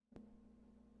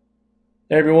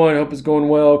Hey everyone, hope it's going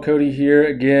well. Cody here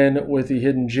again with the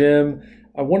Hidden Gem.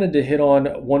 I wanted to hit on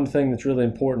one thing that's really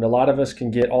important. A lot of us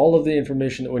can get all of the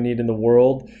information that we need in the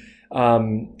world.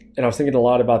 And I was thinking a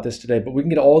lot about this today, but we can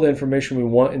get all the information we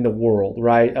want in the world,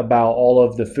 right? About all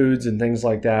of the foods and things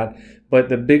like that. But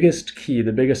the biggest key,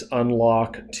 the biggest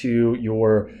unlock to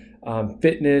your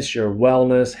fitness, your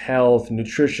wellness, health,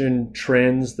 nutrition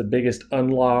trends, the biggest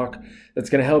unlock that's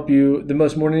going to help you the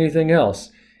most more than anything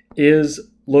else is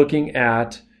looking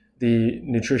at the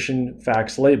nutrition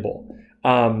facts label.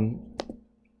 A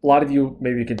lot of you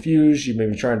may be confused. You may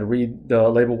be trying to read the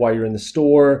label while you're in the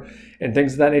store and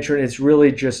things of that nature. And it's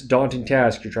really just a daunting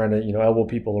task. You're trying to, elbow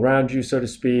people around you, so to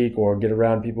speak, or get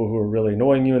around people who are really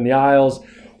annoying you in the aisles.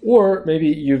 Or maybe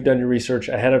you've done your research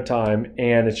ahead of time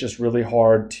and it's just really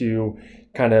hard to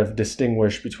kind of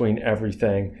distinguish between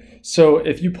everything. So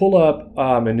if you pull up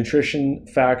a nutrition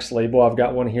facts label, I've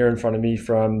got one here in front of me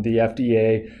from the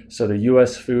FDA, so the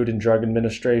U.S. Food and Drug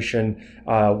Administration,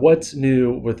 what's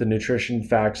new with the nutrition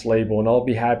facts label, and I'll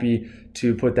be happy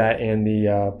to put that in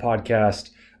the podcast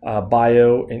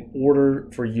bio in order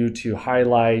for you to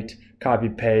highlight, copy,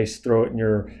 paste, throw it in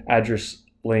your address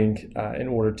link in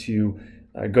order to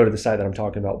go to the site that I'm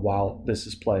talking about while this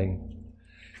is playing.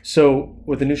 So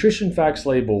with the nutrition facts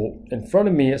label, in front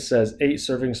of me it says 8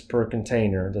 servings per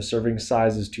container. The serving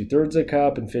size is 2/3 a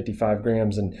cup and 55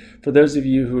 grams. And for those of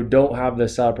you who don't have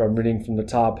this up, I'm reading from the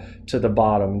top to the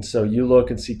bottom. And so you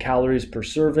look and see calories per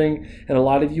serving, and a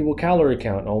lot of you will calorie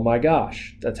count. Oh my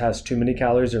gosh, that has too many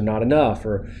calories or not enough.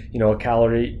 Or, a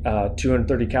calorie,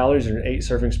 230 calories or 8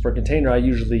 servings per container. I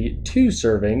usually eat 2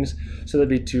 servings, so that'd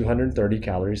be 230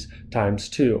 calories times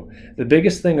 2. The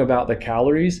biggest thing about the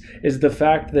calories is the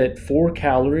fact that 4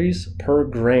 calories per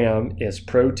gram is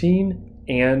protein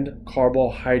and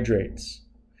carbohydrates.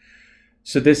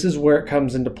 So this is where it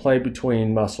comes into play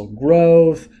between muscle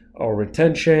growth or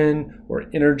retention or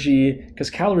energy, because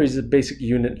calories is a basic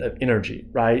unit of energy,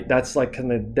 right? That's like kind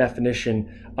of the definition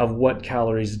of what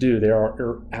calories do. They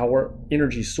are our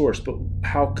energy source, but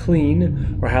how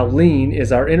clean or how lean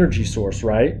is our energy source,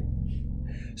 right?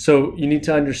 So you need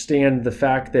to understand the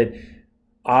fact that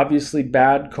obviously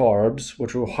bad carbs,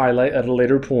 which we'll highlight at a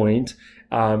later point,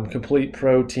 complete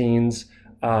proteins,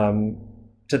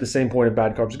 to the same point of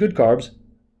bad carbs, good carbs,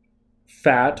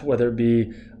 fat, whether it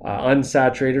be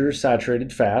unsaturated or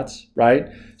saturated fats, right?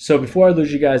 So before I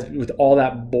lose you guys with all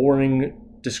that boring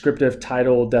descriptive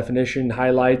title definition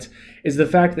highlights, is the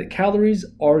fact that calories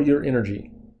are your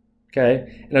energy,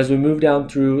 okay? And as we move down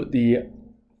through the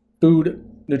food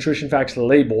nutrition facts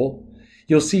label,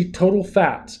 you'll see total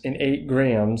fats in 8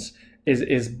 grams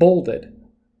is bolded.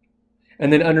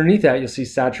 And then underneath that, you'll see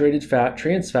saturated fat,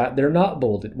 trans fat. They're not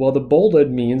bolded. Well, the bolded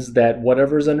means that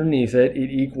whatever's underneath it, it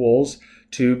equals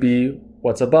to be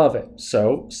what's above it.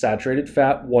 So saturated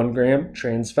fat, 1 gram,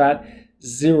 trans fat,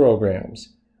 0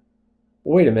 grams.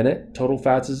 Wait a minute, total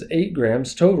fats is 8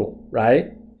 grams total,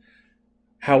 right?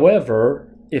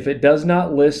 However, if it does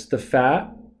not list the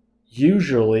fat,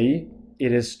 usually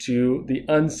it is to the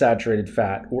unsaturated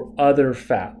fat or other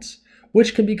fats,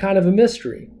 which can be kind of a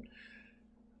mystery.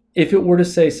 If it were to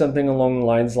say something along the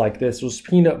lines like this was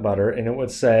peanut butter, and it would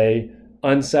say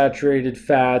unsaturated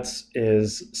fats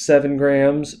is 7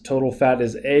 grams, total fat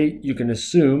is 8, you can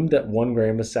assume that 1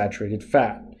 gram is saturated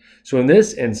fat. So in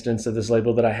this instance of this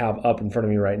label that I have up in front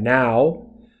of me right now,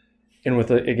 and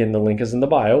with again, the link is in the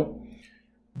bio,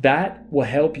 that will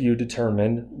help you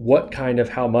determine what kind of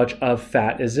how much of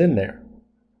fat is in there.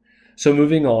 So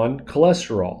moving on,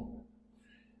 cholesterol.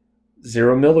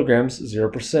 0 milligrams,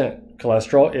 0%.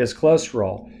 Cholesterol is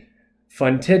cholesterol.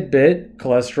 Fun tidbit,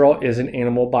 cholesterol is an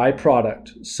animal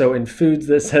byproduct. So in foods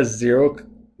that says 0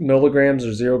 milligrams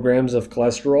or 0 grams of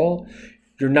cholesterol,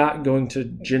 you're not going to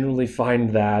generally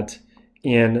find that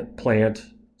in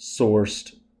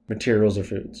plant-sourced materials or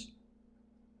foods.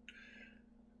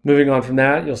 Moving on from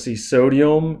that, you'll see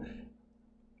sodium,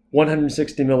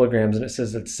 160 milligrams, and it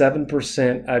says that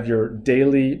 7% of your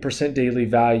daily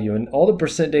value, and all the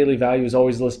percent daily value is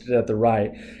always listed at the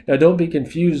right. Now don't be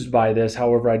confused by this.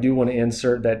 However, I do want to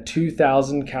insert that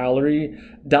 2,000 calorie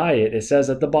diet. It says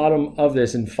at the bottom of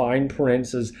this in fine print, it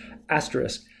says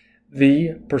asterisk.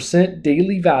 The percent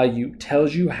daily value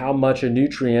tells you how much a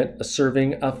nutrient a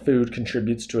serving of food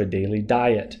contributes to a daily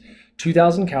diet.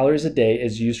 2,000 calories a day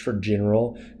is used for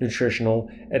general nutritional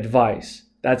advice.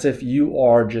 That's if you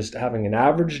are just having an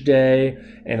average day,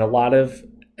 and a lot of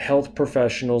health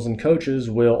professionals and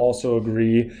coaches will also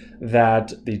agree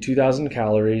that the 2,000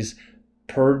 calories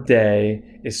per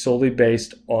day is solely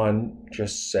based on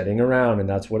just sitting around, and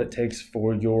that's what it takes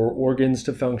for your organs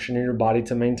to function in your body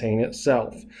to maintain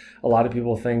itself. A lot of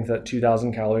people think that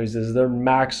 2,000 calories is their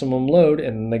maximum load,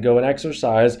 and then they go and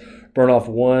exercise, burn off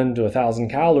 1 to 1,000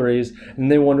 calories,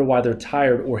 and they wonder why they're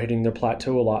tired or hitting their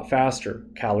plateau a lot faster.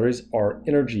 Calories are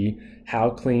energy.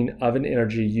 How clean of an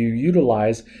energy you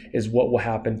utilize is what will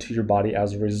happen to your body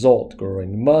as a result.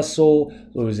 Growing muscle,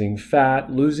 losing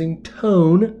fat, losing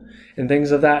tone, and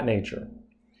things of that nature.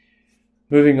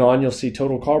 Moving on, you'll see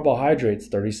total carbohydrates,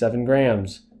 37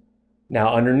 grams.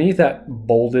 Now, underneath that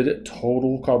bolded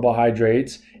total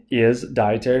carbohydrates is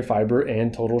dietary fiber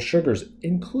and total sugars,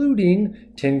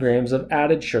 including 10 grams of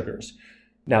added sugars.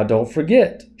 Now, don't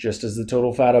forget, just as the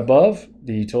total fat above,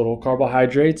 the total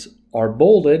carbohydrates are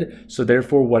bolded, so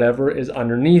therefore whatever is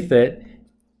underneath it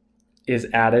is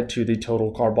added to the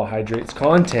total carbohydrates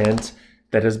content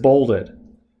that is bolded.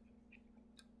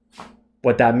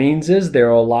 What that means is there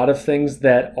are a lot of things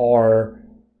that are,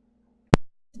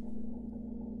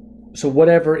 so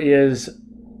whatever is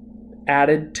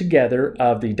added together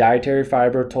of the dietary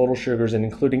fiber, total sugars, and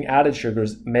including added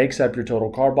sugars makes up your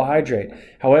total carbohydrate.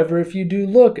 However, if you do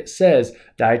look, it says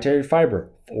dietary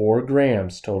fiber, 4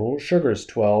 grams, total sugars,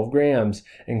 12 grams,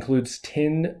 includes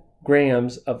 10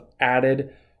 grams of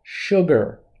added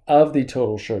sugar of the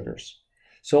total sugars.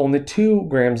 So only 2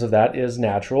 grams of that is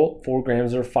natural, 4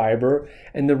 grams are fiber,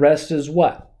 and the rest is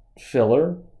what?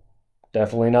 Filler,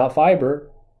 definitely not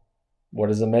fiber. What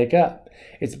does it make up?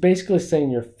 It's basically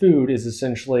saying your food is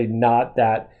essentially not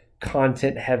that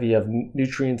content heavy of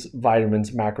nutrients,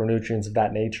 vitamins, macronutrients of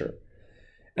that nature.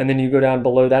 And then you go down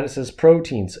below that, it says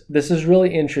proteins. This is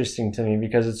really interesting to me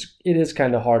because it is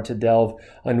kind of hard to delve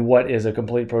on what is a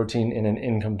complete protein and an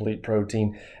incomplete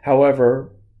protein.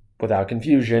 However, without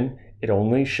confusion, it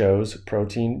only shows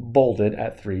protein bolded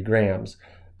at 3 grams.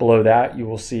 Below that, you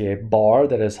will see a bar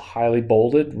that is highly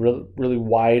bolded, really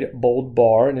wide, bold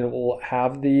bar, and it will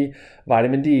have the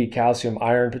vitamin D, calcium,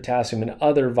 iron, potassium, and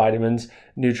other vitamins,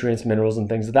 nutrients, minerals, and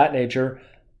things of that nature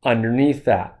underneath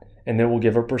that. And then we'll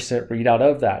give a percent readout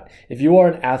of that. If you are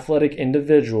an athletic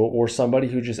individual or somebody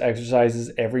who just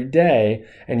exercises every day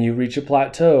and you reach a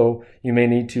plateau, you may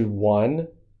need to, 1,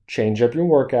 change up your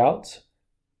workouts,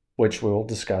 which we'll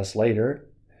discuss later.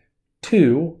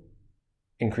 2,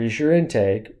 increase your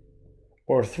intake.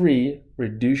 Or 3,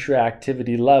 reduce your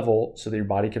activity level so that your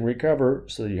body can recover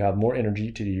so that you have more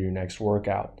energy to do your next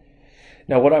workout.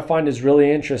 Now, what I find is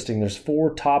really interesting, there's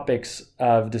 4 topics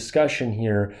of discussion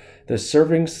here. The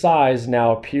serving size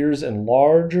now appears in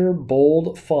larger,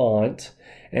 bold font,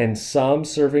 and some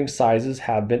serving sizes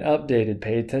have been updated.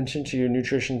 Pay attention to your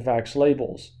nutrition facts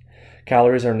labels.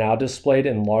 Calories are now displayed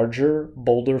in larger,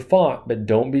 bolder font, but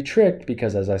don't be tricked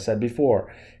because, as I said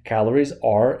before, calories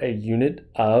are a unit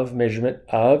of measurement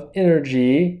of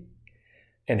energy,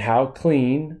 and how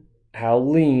clean, how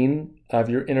lean of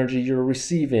your energy you're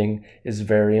receiving is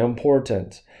very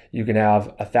important. You can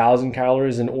have 1,000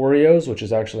 calories in Oreos, which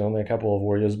is actually only a couple of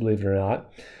Oreos, believe it or not,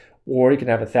 or you can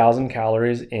have 1,000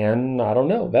 calories in, I don't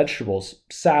know, vegetables,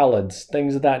 salads,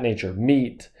 things of that nature,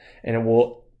 meat, and it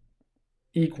will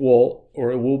equal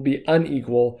or it will be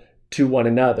unequal to one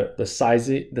another. The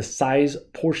size,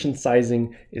 portion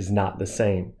sizing is not the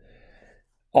same.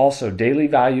 Also, daily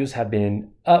values have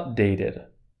been updated,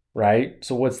 right?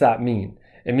 So what's that mean?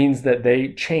 It means that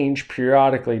they change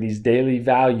periodically, these daily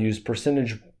values,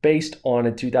 percentage based on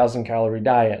a 2,000 calorie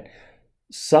diet.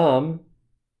 Some,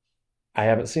 I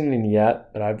haven't seen any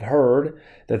yet, but I've heard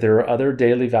that there are other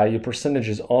daily value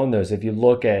percentages on those. If you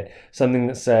look at something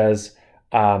that says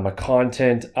a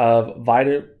content of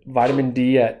vitamin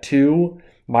D at 2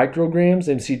 micrograms,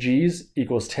 mcgs,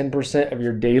 equals 10% of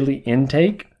your daily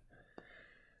intake.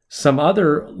 Some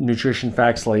other nutrition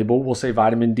facts label will say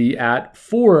vitamin D at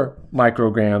 4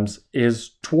 micrograms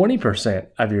is 20%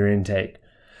 of your intake.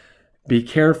 Be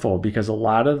careful because a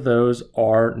lot of those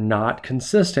are not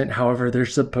consistent. However, they're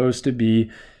supposed to be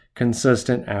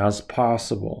consistent as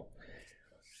possible.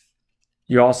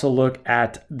 You also look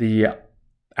at the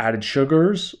added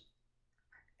sugars,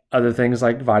 other things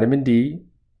like vitamin D,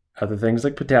 other things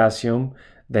like potassium.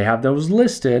 They have those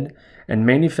listed, and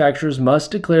manufacturers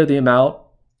must declare the amount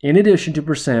in addition to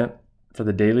percent for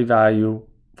the daily value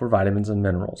for vitamins and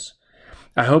minerals.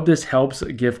 I hope this helps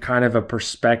give kind of a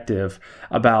perspective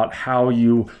about how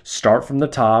you start from the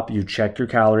top, you check your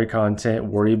calorie content,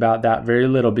 worry about that very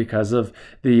little because of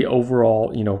the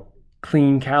overall,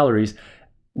 clean calories.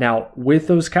 Now, with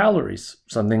those calories,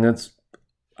 something that's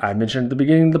I mentioned at the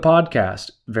beginning of the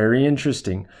podcast, very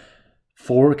interesting,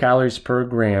 4 calories per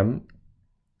gram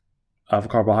of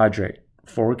carbohydrate,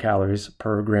 4 calories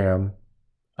per gram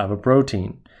of a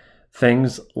protein.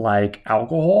 Things like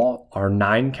alcohol are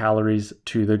 9 calories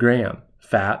to the gram.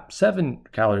 Fat, 7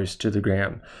 calories to the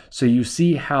gram. So you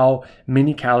see how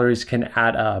many calories can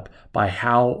add up by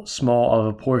how small of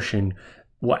a portion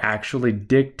will actually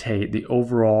dictate the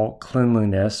overall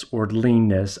cleanliness or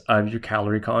leanness of your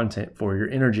calorie content for your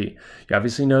energy. You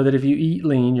obviously know that if you eat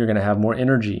lean, you're going to have more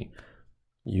energy.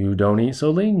 You don't eat so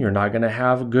lean, you're not going to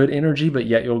have good energy, but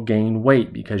yet you'll gain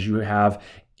weight because you have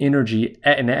energy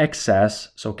in excess,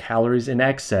 so calories in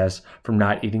excess from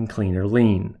not eating clean or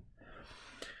lean.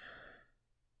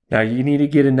 Now, you need to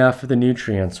get enough of the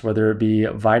nutrients, whether it be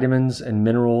vitamins and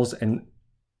minerals, and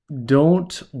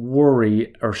don't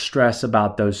worry or stress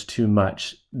about those too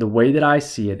much. The way that I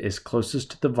see it is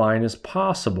closest to the vine as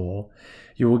possible,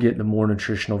 you will get the more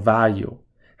nutritional value.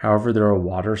 However, there are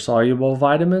water-soluble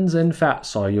vitamins and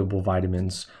fat-soluble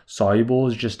vitamins. Soluble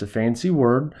is just a fancy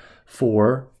word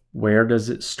for where does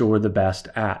it store the best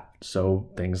at. So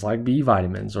things like B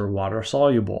vitamins are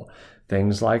water-soluble.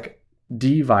 Things like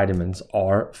D vitamins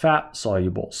are fat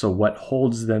soluble. So what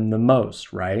holds them the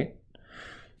most, right?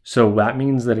 So that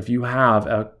means that if you have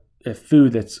a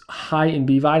food that's high in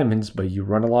B vitamins, but you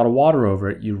run a lot of water over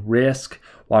it, you risk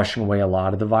washing away a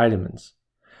lot of the vitamins.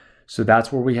 So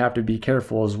that's where we have to be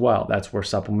careful as well. That's where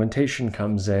supplementation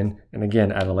comes in. And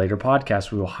again, at a later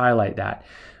podcast, we will highlight that.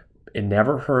 It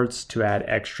never hurts to add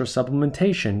extra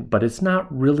supplementation, but it's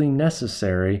not really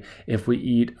necessary if we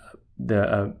eat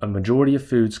a majority of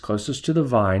foods closest to the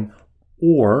vine,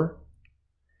 or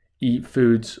eat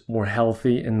foods more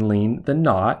healthy and lean than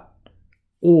not,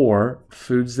 or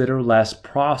foods that are less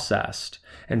processed.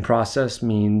 And processed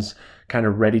means kind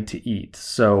of ready to eat.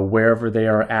 So wherever they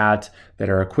are at that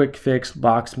are a quick fix,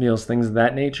 box meals, things of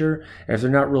that nature, if they're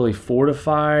not really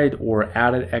fortified or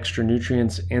added extra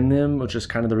nutrients in them, which is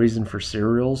kind of the reason for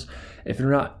cereals, if they're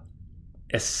not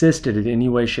assisted in any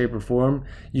way, shape, or form,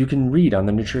 you can read on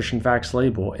the nutrition facts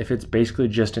label if it's basically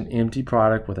just an empty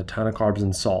product with a ton of carbs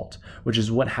and salt, which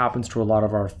is what happens to a lot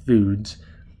of our foods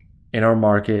in our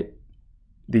market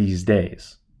these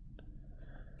days.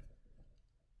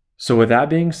 So with that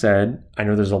being said, I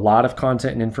know there's a lot of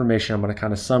content and information. I'm going to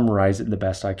kind of summarize it the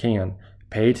best I can.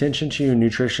 Pay attention to your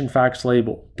nutrition facts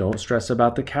label. Don't stress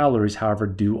about the calories. However,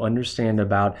 do understand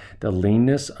about the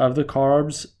leanness of the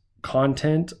carbs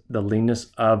content, the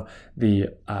leanness of the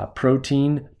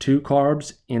protein to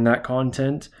carbs in that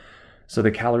content. So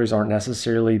the calories aren't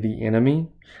necessarily the enemy.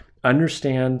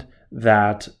 Understand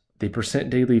that the percent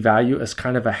daily value is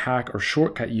kind of a hack or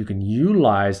shortcut you can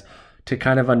utilize to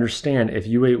kind of understand if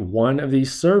you ate one of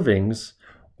these servings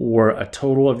or a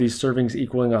total of these servings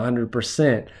equaling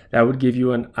 100%, that would give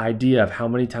you an idea of how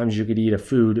many times you could eat a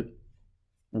food,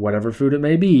 whatever food it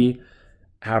may be,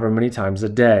 however many times a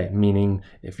day. Meaning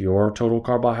if your total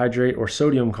carbohydrate or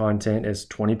sodium content is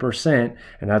 20%,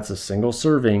 and that's a single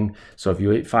serving, so if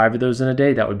you ate 5 of those in a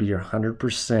day, that would be your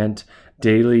 100%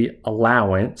 daily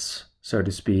allowance, so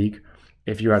to speak,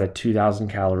 if you're at a 2,000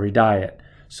 calorie diet.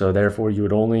 So therefore you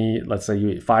would only, let's say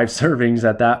you ate 5 servings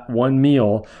at that one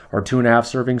meal, or 2.5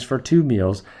 servings for 2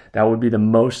 meals, that would be the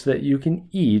most that you can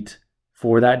eat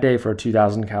for that day for a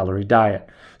 2,000 calorie diet.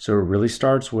 So it really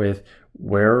starts with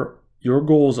where your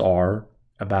goals are,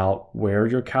 about where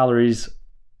your calories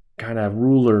kind of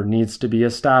ruler needs to be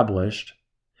established.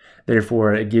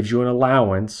 Therefore, it gives you an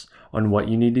allowance on what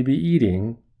you need to be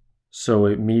eating so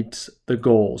it meets the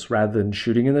goals, rather than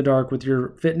shooting in the dark with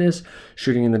your fitness,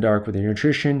 shooting in the dark with your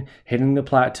nutrition, hitting the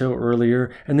plateau earlier,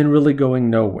 and then really going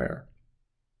nowhere.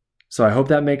 So I hope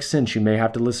that makes sense. You may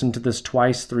have to listen to this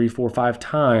twice, 3, 4, 5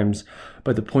 times,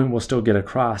 but the point will still get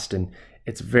across. And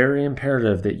it's very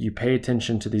imperative that you pay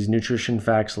attention to these nutrition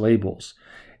facts labels.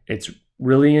 It's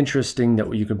really interesting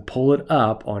that you can pull it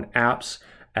up on apps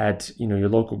at your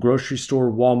local grocery store,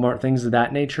 Walmart, things of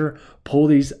that nature. Pull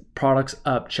these products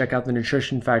up, check out the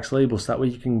nutrition facts labels. That way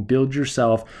you can build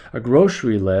yourself a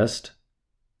grocery list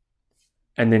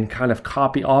and then kind of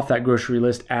copy off that grocery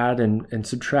list, add and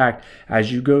subtract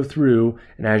as you go through,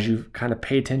 and as you kind of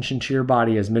pay attention to your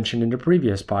body, as mentioned in the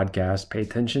previous podcast, pay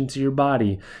attention to your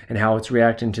body and how it's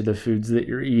reacting to the foods that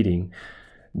you're eating.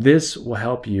 This will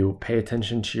help you pay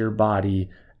attention to your body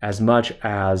as much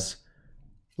as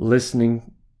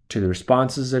listening to the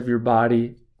responses of your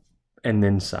body and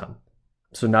then some.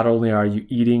 So not only are you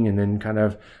eating and then kind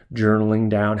of journaling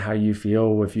down how you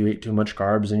feel if you ate too much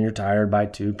carbs and you're tired by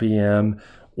 2 p.m.,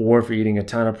 or if you're eating a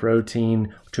ton of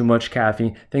protein, too much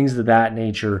caffeine, things of that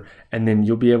nature. And then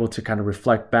you'll be able to kind of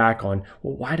reflect back on,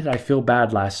 well, why did I feel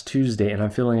bad last Tuesday and I'm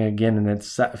feeling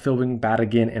feeling bad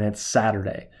again and it's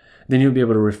Saturday? Then you'll be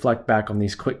able to reflect back on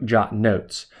these quick jot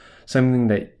notes. something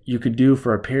that you could do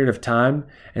for a period of time,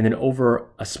 and then over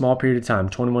a small period of time,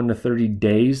 21 to 30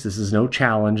 days, this is no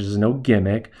challenge, this is no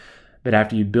gimmick, but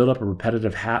after you build up a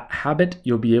repetitive habit,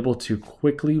 you'll be able to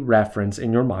quickly reference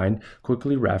in your mind,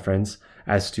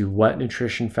 as to what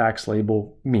nutrition facts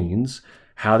label means,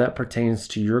 how that pertains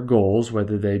to your goals,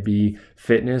 whether they be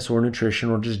fitness or nutrition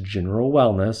or just general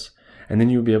wellness. And then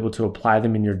you'll be able to apply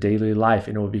them in your daily life,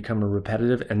 and it will become a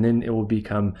repetitive, and then it will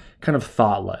become kind of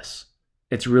thoughtless.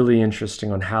 It's really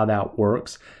interesting on how that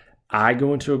works. I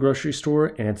go into a grocery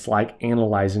store and it's like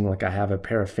analyzing, like I have a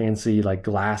pair of fancy like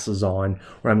glasses on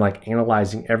where I'm like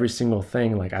analyzing every single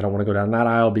thing. Like I don't want to go down that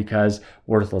aisle because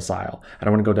worthless aisle. I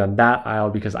don't want to go down that aisle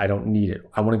because I don't need it.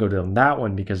 I want to go down that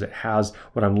one because it has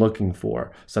what I'm looking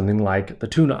for. Something like the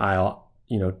tuna aisle,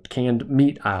 canned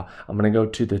meat aisle. I'm going to go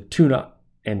to the tuna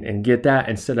and get that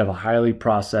instead of a highly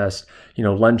processed,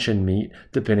 luncheon meat,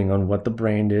 depending on what the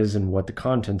brand is and what the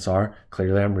contents are.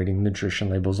 Clearly, I'm reading nutrition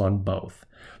labels on both.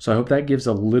 So I hope that gives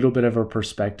a little bit of a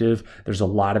perspective. There's a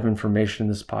lot of information in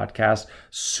this podcast.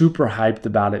 Super hyped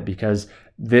about it because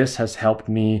this has helped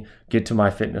me get to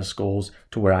my fitness goals,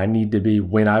 to where I need to be,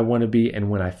 when I want to be, and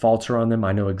when I falter on them,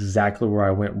 I know exactly where I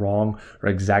went wrong or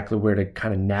exactly where to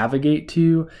kind of navigate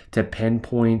to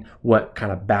pinpoint what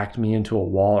kind of backed me into a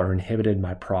wall or inhibited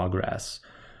my progress.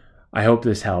 I hope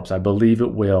this helps. I believe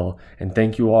it will. And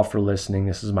thank you all for listening.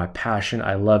 This is my passion.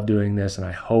 I love doing this, and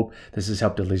I hope this has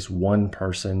helped at least one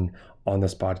person on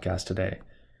this podcast today.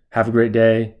 Have a great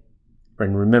day.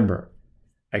 And remember,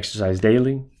 exercise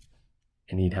daily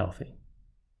and eat healthy.